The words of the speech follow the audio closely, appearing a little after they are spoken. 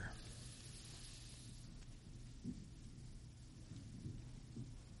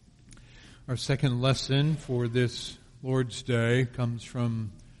Our second lesson for this Lord's Day comes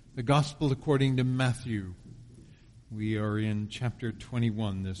from the Gospel according to Matthew. We are in chapter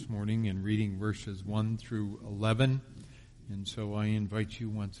 21 this morning and reading verses 1 through 11. And so I invite you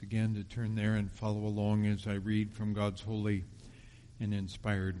once again to turn there and follow along as I read from God's holy and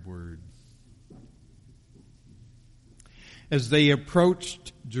inspired word. As they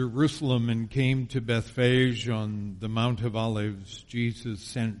approached Jerusalem and came to Bethphage on the Mount of Olives, Jesus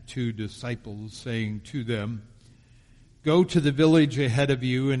sent 2 disciples, saying to them, "Go to the village ahead of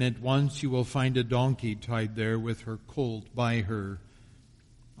you, and at once you will find a donkey tied there with her colt by her.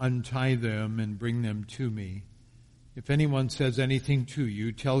 Untie them and bring them to me. If anyone says anything to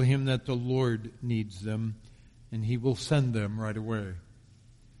you, tell him that the Lord needs them, and he will send them right away."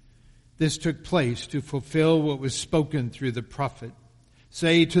 This took place to fulfill what was spoken through the prophet.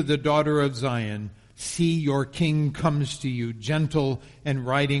 "Say to the daughter of Zion, see, your king comes to you, gentle and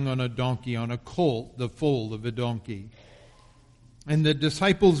riding on a donkey, on a colt, the foal of a donkey." And the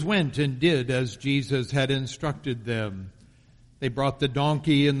disciples went and did as Jesus had instructed them. They brought the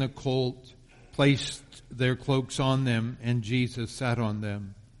donkey and the colt, placed their cloaks on them, and Jesus sat on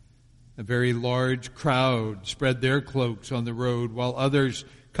them. A very large crowd spread their cloaks on the road, while others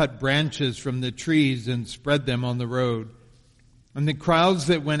cut branches from the trees and spread them on the road. And the crowds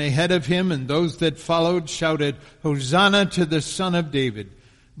that went ahead of him and those that followed shouted, "Hosanna to the Son of David.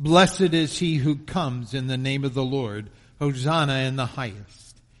 Blessed is he who comes in the name of the Lord. Hosanna in the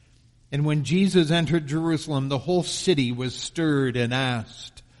highest." And when Jesus entered Jerusalem, the whole city was stirred and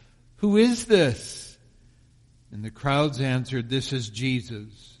asked, "Who is this?" And the crowds answered, "This is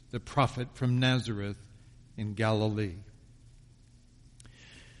Jesus, the prophet from Nazareth in Galilee."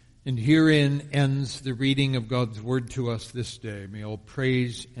 And herein ends the reading of God's word to us this day. May all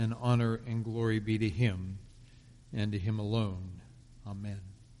praise and honor and glory be to him and to him alone. Amen.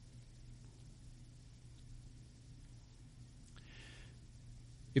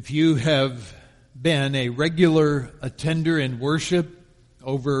 If you have been a regular attender in worship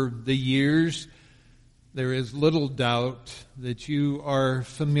over the years, there is little doubt that you are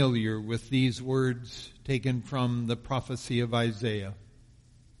familiar with these words taken from the prophecy of Isaiah.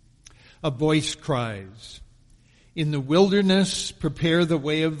 A voice cries, "In the wilderness, prepare the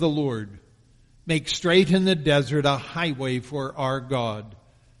way of the Lord. Make straight in the desert a highway for our God.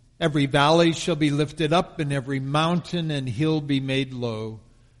 Every valley shall be lifted up, and every mountain and hill be made low.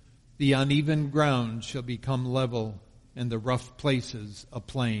 The uneven ground shall become level, and the rough places a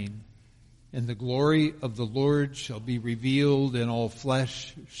plain. And the glory of the Lord shall be revealed, and all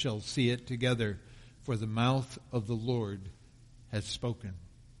flesh shall see it together, for the mouth of the Lord has spoken."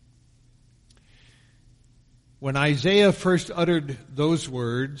 When Isaiah first uttered those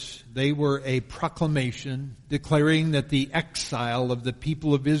words, they were a proclamation declaring that the exile of the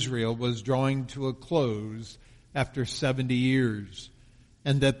people of Israel was drawing to a close after 70 years,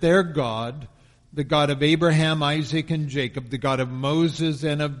 and that their God, the God of Abraham, Isaac, and Jacob, the God of Moses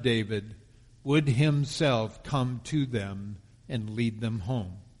and of David, would himself come to them and lead them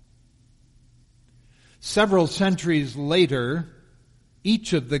home. Several centuries later,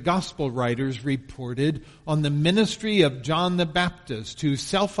 each of the gospel writers reported on the ministry of John the Baptist, who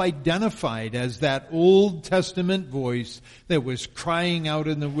self-identified as that Old Testament voice that was crying out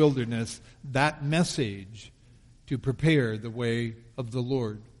in the wilderness that message to prepare the way of the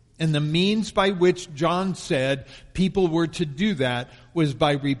Lord. And the means by which John said people were to do that was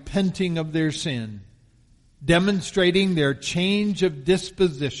by repenting of their sin, demonstrating their change of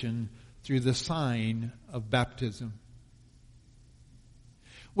disposition through the sign of baptism.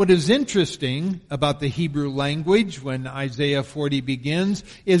 What is interesting about the Hebrew language when Isaiah 40 begins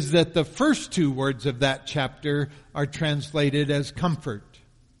is that the first 2 words of that chapter are translated as comfort.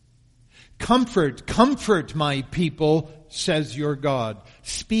 "Comfort, comfort my people, says your God.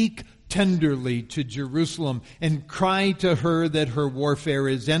 Speak tenderly to Jerusalem and cry to her that her warfare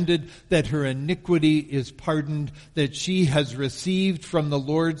is ended, that her iniquity is pardoned, that she has received from the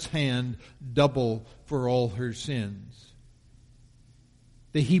Lord's hand double for all her sins."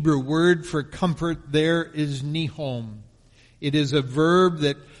 The Hebrew word for comfort there is nihom. It is a verb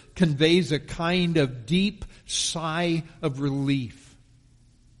that conveys a kind of deep sigh of relief.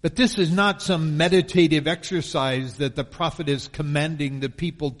 But this is not some meditative exercise that the prophet is commanding the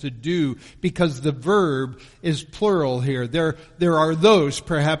people to do, because the verb is plural here. There are those,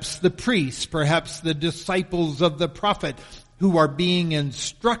 perhaps the priests, perhaps the disciples of the prophet, who are being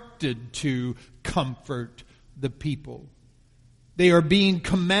instructed to comfort the people. They are being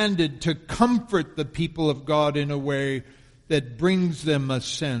commanded to comfort the people of God in a way that brings them a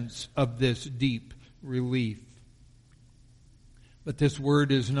sense of this deep relief. But this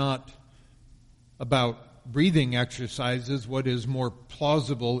word is not about breathing exercises, what is more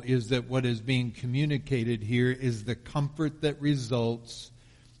plausible is that what is being communicated here is the comfort that results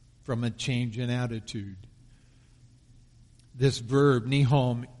from a change in attitude. This verb,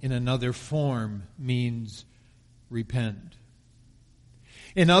 nihom, in another form means repent.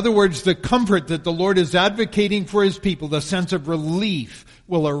 In other words, the comfort that the Lord is advocating for His people, the sense of relief,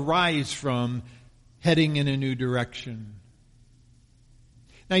 will arise from heading in a new direction.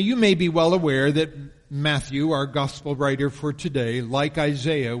 Now, you may be well aware that Matthew, our gospel writer for today, like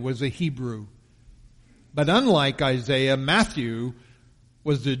Isaiah, was a Hebrew. But unlike Isaiah, Matthew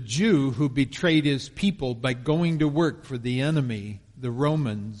was a Jew who betrayed his people by going to work for the enemy, the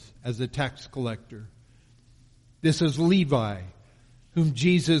Romans, as a tax collector. This is Levi, whom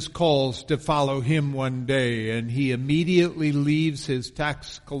Jesus calls to follow him one day, and he immediately leaves his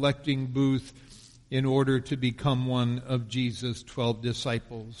tax collecting booth in order to become one of Jesus' 12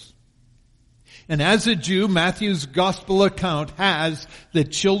 disciples. And as a Jew, Matthew's gospel account has the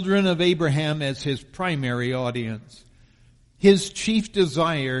children of Abraham as his primary audience. His chief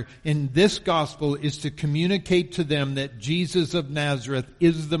desire in this gospel is to communicate to them that Jesus of Nazareth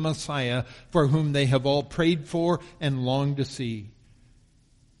is the Messiah for whom they have all prayed for and longed to see.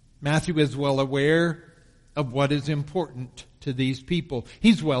 Matthew is well aware of what is important to these people.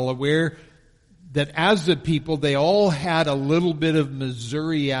 He's well aware that as a people, they all had a little bit of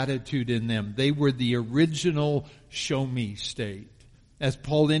Missouri attitude in them. They were the original show-me state. As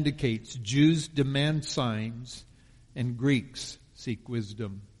Paul indicates, Jews demand signs and Greeks seek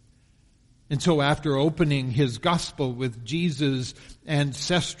wisdom. And so after opening his gospel with Jesus'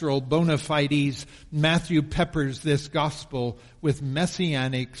 ancestral bona fides, Matthew peppers this gospel with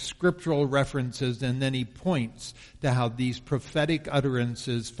messianic scriptural references, and then he points to how these prophetic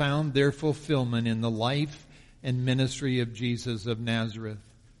utterances found their fulfillment in the life and ministry of Jesus of Nazareth.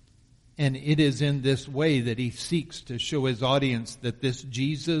 And it is in this way that he seeks to show his audience that this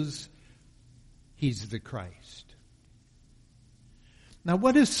Jesus, he's the Christ. Now,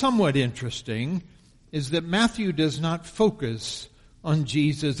 what is somewhat interesting is that Matthew does not focus on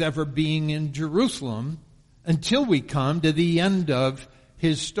Jesus ever being in Jerusalem until we come to the end of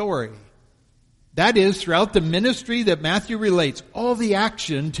his story. That is, throughout the ministry that Matthew relates, all the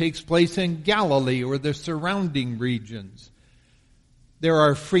action takes place in Galilee or the surrounding regions. There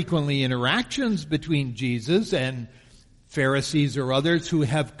are frequently interactions between Jesus and Pharisees or others who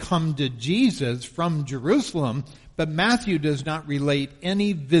have come to Jesus from Jerusalem, but Matthew does not relate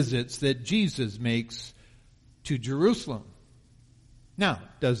any visits that Jesus makes to Jerusalem. Now,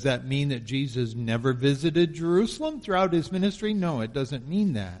 does that mean that Jesus never visited Jerusalem throughout his ministry? No, it doesn't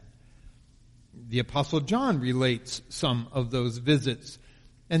mean that. The Apostle John relates some of those visits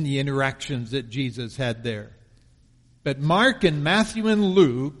and the interactions that Jesus had there. But Mark and Matthew and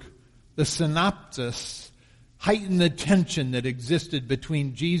Luke, the synopsis, heighten the tension that existed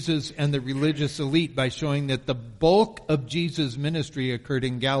between Jesus and the religious elite by showing that the bulk of Jesus' ministry occurred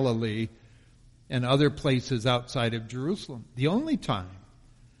in Galilee and other places outside of Jerusalem. The only time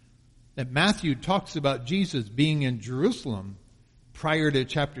that Matthew talks about Jesus being in Jerusalem prior to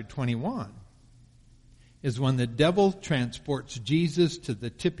chapter 21 is when the devil transports Jesus to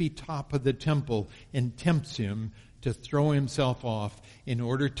the tippy top of the temple and tempts him to throw himself off in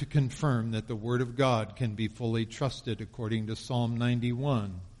order to confirm that the Word of God can be fully trusted according to Psalm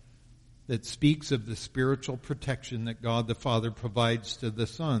 91, that speaks of the spiritual protection that God the Father provides to the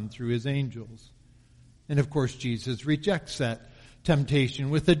Son through his angels. And of course, Jesus rejects that temptation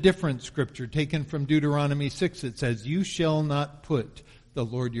with a different scripture taken from Deuteronomy 6. It says, "You shall not put the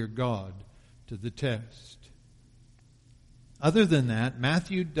Lord your God to the test." Other than that,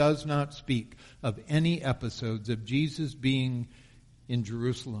 Matthew does not speak of any episodes of Jesus being in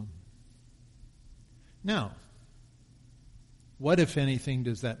Jerusalem. Now, what, if anything,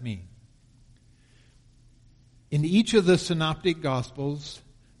 does that mean? In each of the synoptic gospels,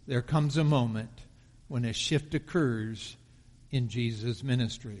 there comes a moment when a shift occurs in Jesus'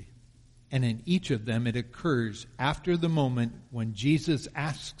 ministry. And in each of them, it occurs after the moment when Jesus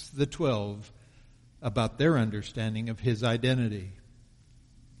asks the 12 about their understanding of his identity.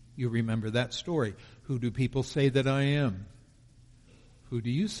 You remember that story. Who do people say that I am? Who do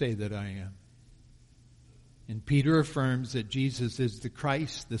you say that I am? And Peter affirms that Jesus is the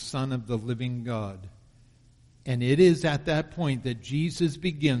Christ, the Son of the living God. And it is at that point that Jesus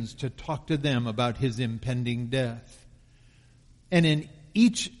begins to talk to them about his impending death. And in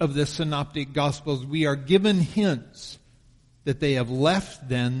each of the synoptic gospels, we are given hints that they have left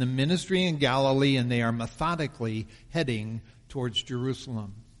then the ministry in Galilee and they are methodically heading towards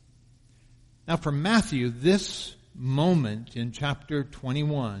Jerusalem. Now for Matthew, this moment in chapter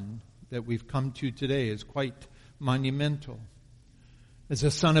 21 that we've come to today is quite monumental. As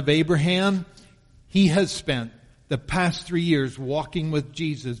a son of Abraham, he has spent the past 3 years walking with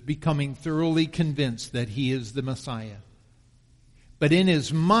Jesus, becoming thoroughly convinced that he is the Messiah. But in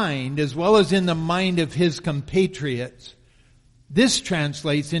his mind, as well as in the mind of his compatriots, this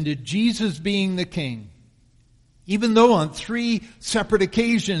translates into Jesus being the king. Even though on 3 separate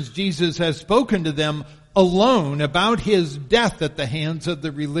occasions Jesus has spoken to them alone about his death at the hands of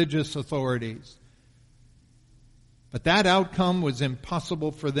the religious authorities. But that outcome was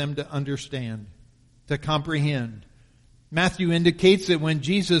impossible for them to understand, to comprehend. Matthew indicates that when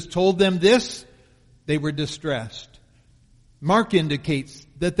Jesus told them this, they were distressed. Mark indicates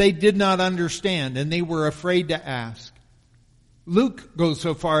that they did not understand and they were afraid to ask. Luke goes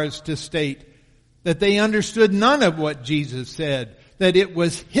so far as to state that they understood none of what Jesus said, that it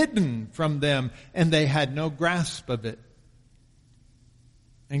was hidden from them and they had no grasp of it.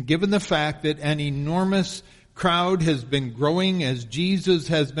 And given the fact that an enormous crowd has been growing as Jesus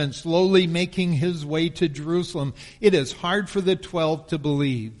has been slowly making his way to Jerusalem, it is hard for the 12 to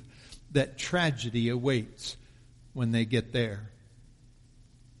believe that tragedy awaits when they get there.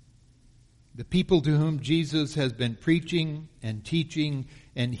 The people to whom Jesus has been preaching and teaching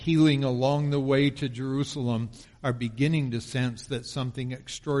and healing along the way to Jerusalem are beginning to sense that something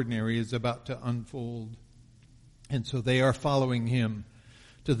extraordinary is about to unfold. And so they are following him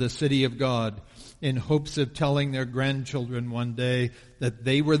to the city of God in hopes of telling their grandchildren one day that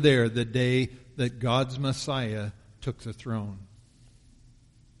they were there the day that God's Messiah took the throne.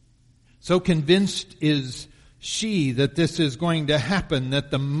 So convinced is she that this is going to happen,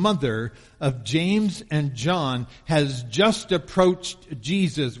 that the mother of James and John has just approached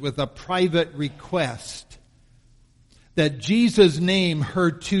Jesus with a private request that Jesus name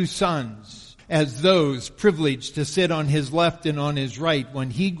her 2 sons as those privileged to sit on his left and on his right when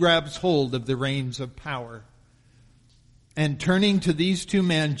he grabs hold of the reins of power. And turning to these 2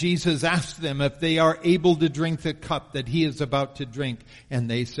 men, Jesus asks them if they are able to drink the cup that he is about to drink, and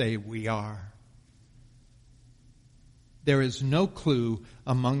they say, "We are." There is no clue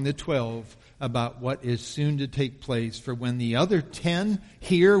among the 12 about what is soon to take place. For when the other 10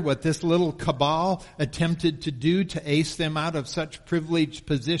 hear what this little cabal attempted to do to ace them out of such privileged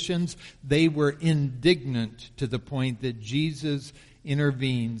positions, they were indignant to the point that Jesus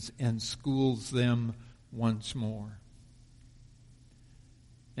intervenes and schools them once more.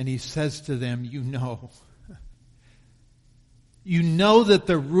 And he says to them, you know that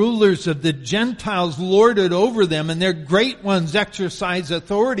the rulers of the Gentiles lord it over them, and their great ones exercise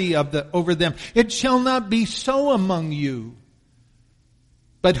authority over them. It shall not be so among you.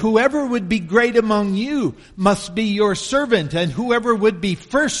 But whoever would be great among you must be your servant, and whoever would be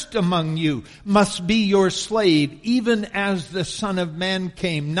first among you must be your slave, even as the Son of Man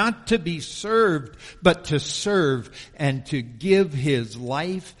came, not to be served, but to serve, and to give his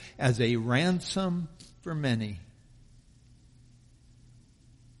life as a ransom for many.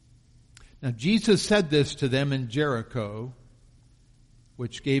 Now Jesus said this to them in Jericho,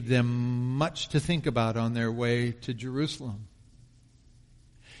 which gave them much to think about on their way to Jerusalem.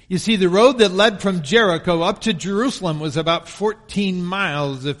 You see, the road that led from Jericho up to Jerusalem was about 14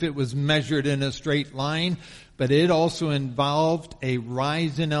 miles if it was measured in a straight line, but it also involved a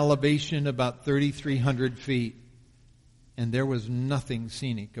rise in elevation about 3,300 feet. And there was nothing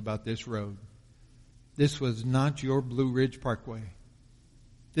scenic about this road. This was not your Blue Ridge Parkway.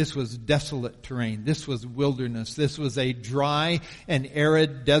 This was desolate terrain. This was wilderness. This was a dry and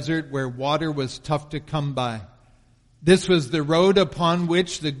arid desert where water was tough to come by. This was the road upon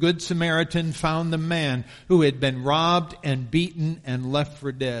which the Good Samaritan found the man who had been robbed and beaten and left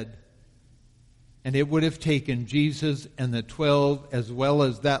for dead. And it would have taken Jesus and the 12, as well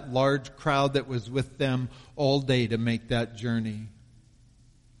as that large crowd that was with them, all day to make that journey.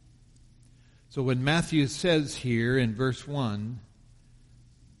 So when Matthew says here in verse 1,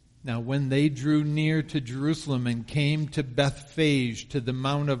 now when they drew near to Jerusalem and came to Bethphage, to the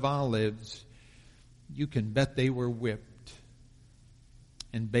Mount of Olives, you can bet they were whipped.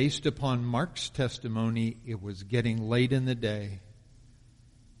 And based upon Mark's testimony, it was getting late in the day.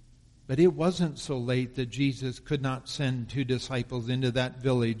 But it wasn't so late that Jesus could not send 2 disciples into that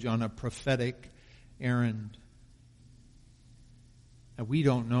village on a prophetic errand. Now, we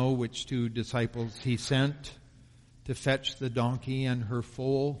don't know which 2 disciples he sent to fetch the donkey and her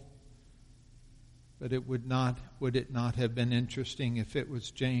foal. But would it not have been interesting if it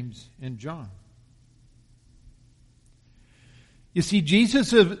was James and John? You see,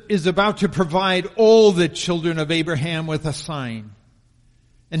 Jesus is about to provide all the children of Abraham with a sign.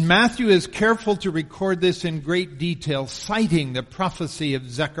 And Matthew is careful to record this in great detail, citing the prophecy of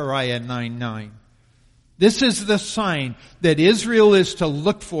Zechariah 9:9. This is the sign that Israel is to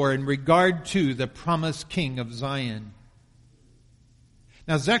look for in regard to the promised king of Zion.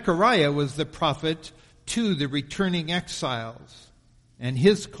 Now, Zechariah was the prophet to the returning exiles, and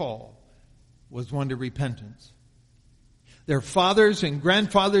his call was one to repentance. Their fathers and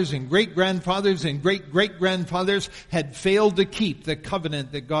grandfathers and great-grandfathers and great-great-grandfathers had failed to keep the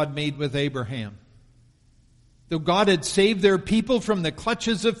covenant that God made with Abraham. Though God had saved their people from the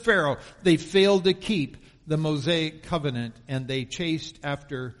clutches of Pharaoh, they failed to keep the Mosaic covenant, and they chased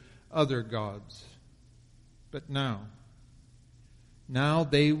after other gods. But now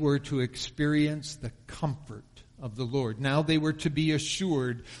they were to experience the comfort of the Lord. Now they were to be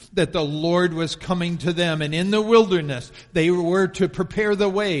assured that the Lord was coming to them, and in the wilderness they were to prepare the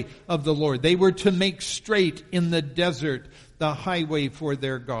way of the Lord. They were to make straight in the desert the highway for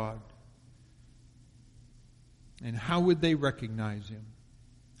their God. And how would they recognize him?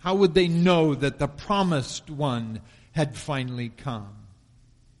 How would they know that the promised one had finally come?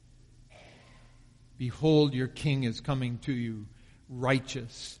 Behold, your king is coming to you,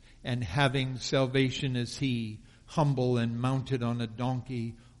 righteous and having salvation is he, humble and mounted on a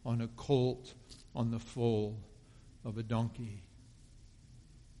donkey, on a colt, on the foal of a donkey.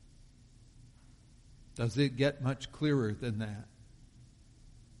 Does it get much clearer than that?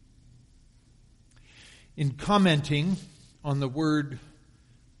 In commenting on the word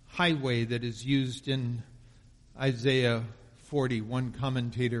highway that is used in Isaiah 40, one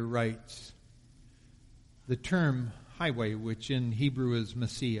commentator writes, the term highway, which in Hebrew is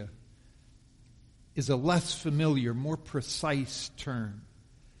Messiah, is a less familiar, more precise term.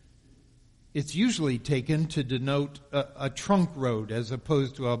 It's usually taken to denote a trunk road as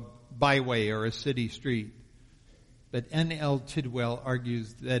opposed to a byway or a city street. But N.L. Tidwell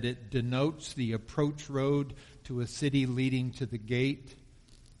argues that it denotes the approach road to a city leading to the gate,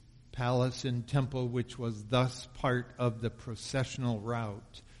 palace, and temple, which was thus part of the processional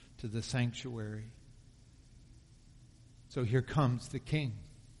route to the sanctuary. So here comes the king,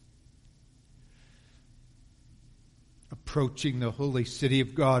 approaching the holy city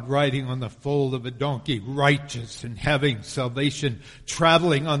of God, riding on the foal of a donkey, righteous and having salvation,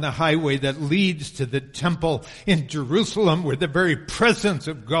 traveling on the highway that leads to the temple in Jerusalem, where the very presence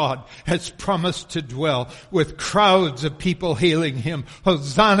of God has promised to dwell, with crowds of people hailing him.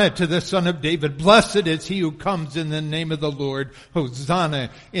 Hosanna to the Son of David. Blessed is he who comes in the name of the Lord. Hosanna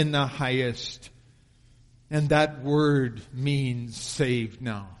in the highest. And that word means saved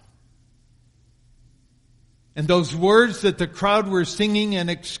now. And those words that the crowd were singing and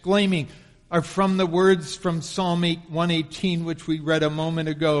exclaiming are from the words from Psalm 118, which we read a moment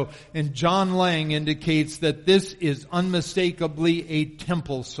ago. And John Lang indicates that this is unmistakably a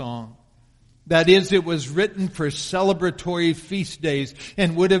temple song. That is, it was written for celebratory feast days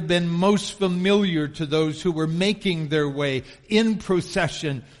and would have been most familiar to those who were making their way in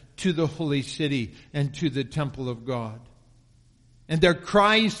procession to the holy city and to the temple of God. And their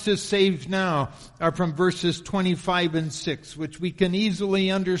cries to save now are from verses 25 and 6, which we can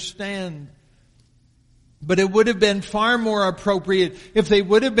easily understand. But it would have been far more appropriate if they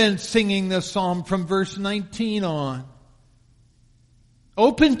would have been singing the psalm from verse 19 on.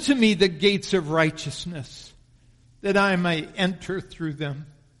 Open to me the gates of righteousness, that I may enter through them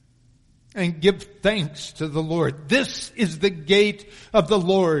and give thanks to the Lord. This is the gate of the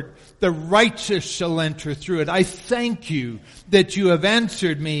Lord. The righteous shall enter through it. I thank you that you have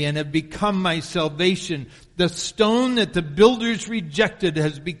answered me and have become my salvation. The stone that the builders rejected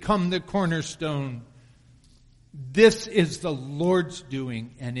has become the cornerstone. This is the Lord's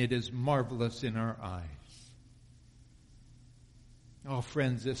doing, and it is marvelous in our eyes. Oh,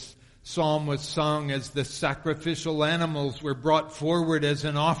 friends, this psalm was sung as the sacrificial animals were brought forward as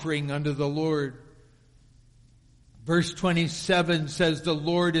an offering unto the Lord. Verse 27 says, the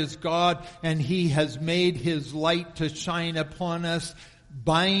Lord is God, and he has made his light to shine upon us.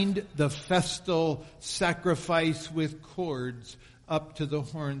 Bind the festal sacrifice with cords up to the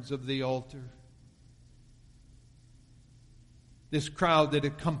horns of the altar. This crowd that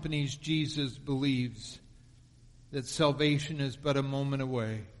accompanies Jesus believes that salvation is but a moment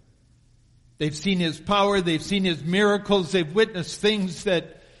away. They've seen his power, they've seen his miracles, they've witnessed things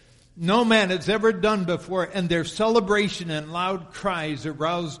that no man has ever done before, and their celebration and loud cries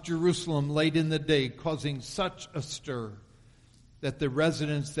aroused Jerusalem late in the day, causing such a stir that the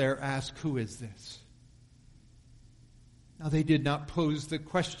residents there ask, who is this? Now, they did not pose the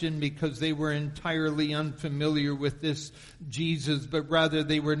question because they were entirely unfamiliar with this Jesus, but rather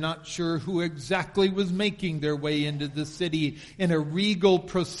they were not sure who exactly was making their way into the city in a regal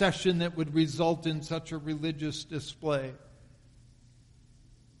procession that would result in such a religious display.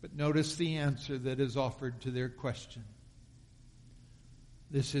 But notice the answer that is offered to their question.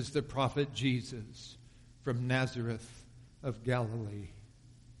 This is the prophet Jesus from Nazareth of Galilee.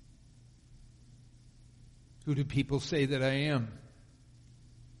 Who do people say that I am?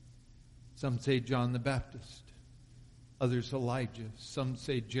 Some say John the Baptist. Others Elijah. Some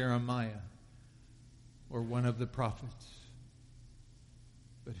say Jeremiah or one of the prophets.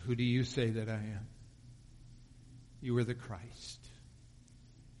 But who do you say that I am? You are the Christ,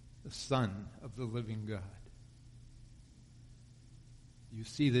 the Son of the living God. You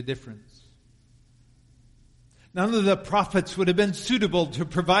see the difference. None of the prophets would have been suitable to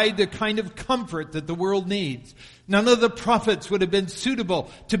provide the kind of comfort that the world needs. None of the prophets would have been suitable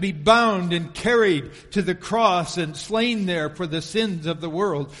to be bound and carried to the cross and slain there for the sins of the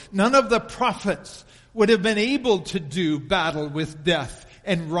world. None of the prophets would have been able to do battle with death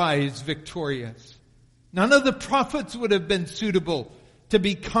and rise victorious. None of the prophets would have been suitable to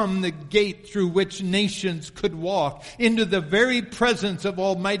become the gate through which nations could walk into the very presence of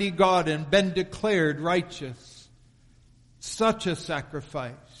Almighty God and been declared righteous. Such a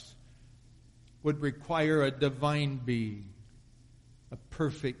sacrifice would require a divine being, a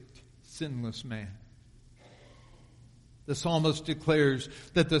perfect, sinless man. The psalmist declares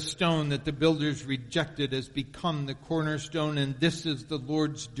that the stone that the builders rejected has become the cornerstone, and this is the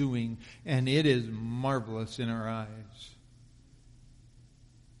Lord's doing, and it is marvelous in our eyes.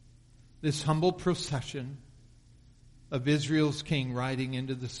 This humble procession of Israel's king riding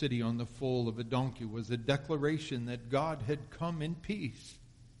into the city on the foal of a donkey was a declaration that God had come in peace.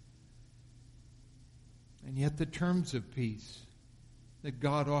 And yet the terms of peace that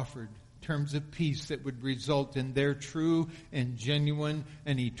God offered, terms of peace that would result in their true and genuine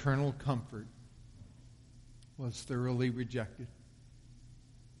and eternal comfort, was thoroughly rejected.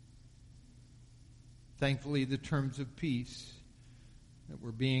 Thankfully, the terms of peace that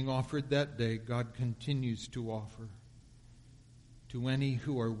were being offered that day, God continues to offer to any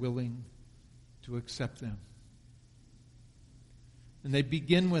who are willing to accept them. And they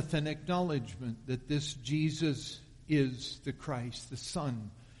begin with an acknowledgement that this Jesus is the Christ, the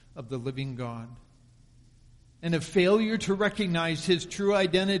Son of the living God. And a failure to recognize his true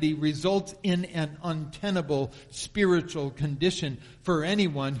identity results in an untenable spiritual condition for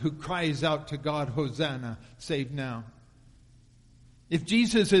anyone who cries out to God, Hosanna, save now. If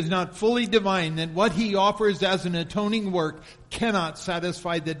Jesus is not fully divine, then what he offers as an atoning work cannot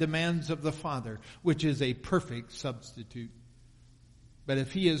satisfy the demands of the Father, which is a perfect substitute. But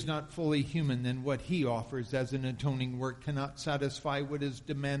if he is not fully human, then what he offers as an atoning work cannot satisfy what is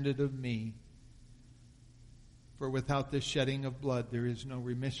demanded of me. For without the shedding of blood, there is no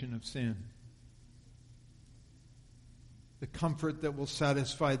remission of sin. The comfort that will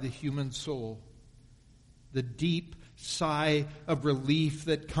satisfy the human soul, the deep sigh of relief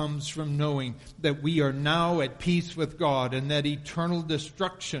that comes from knowing that we are now at peace with God and that eternal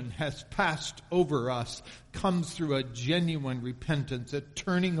destruction has passed over us, comes through a genuine repentance, a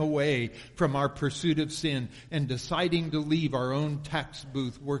turning away from our pursuit of sin and deciding to leave our own tax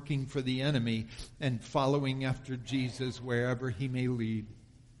booth working for the enemy and following after Jesus wherever he may lead.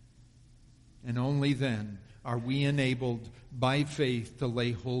 And only then are we enabled by faith to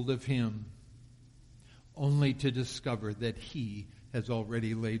lay hold of him, only to discover that he has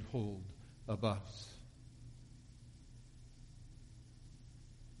already laid hold of us.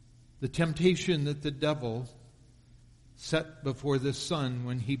 The temptation that the devil set before the Son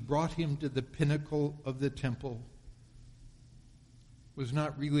when he brought him to the pinnacle of the temple was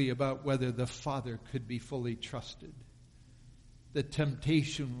not really about whether the Father could be fully trusted. The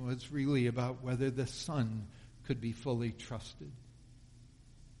temptation was really about whether the Son could be fully trusted.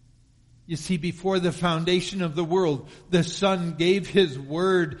 You see, before the foundation of the world, the Son gave his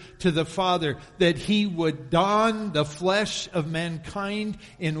word to the Father that he would don the flesh of mankind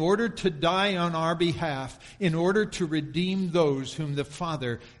in order to die on our behalf, in order to redeem those whom the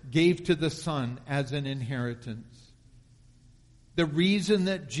Father gave to the Son as an inheritance. The reason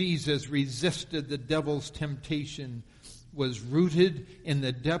that Jesus resisted the devil's temptation was rooted in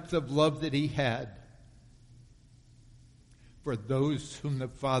the depth of love that he had for those whom the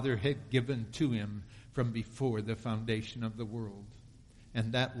Father had given to him from before the foundation of the world.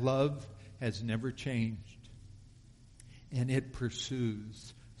 And that love has never changed. And it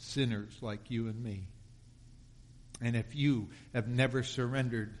pursues sinners like you and me. And if you have never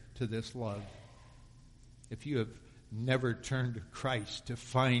surrendered to this love, if you have never turned to Christ to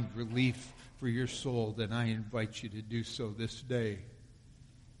find relief for your soul, then I invite you to do so this day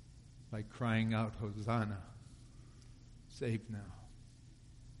by crying out, Hosanna, save now.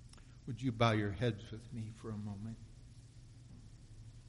 Would you bow your heads with me for a moment?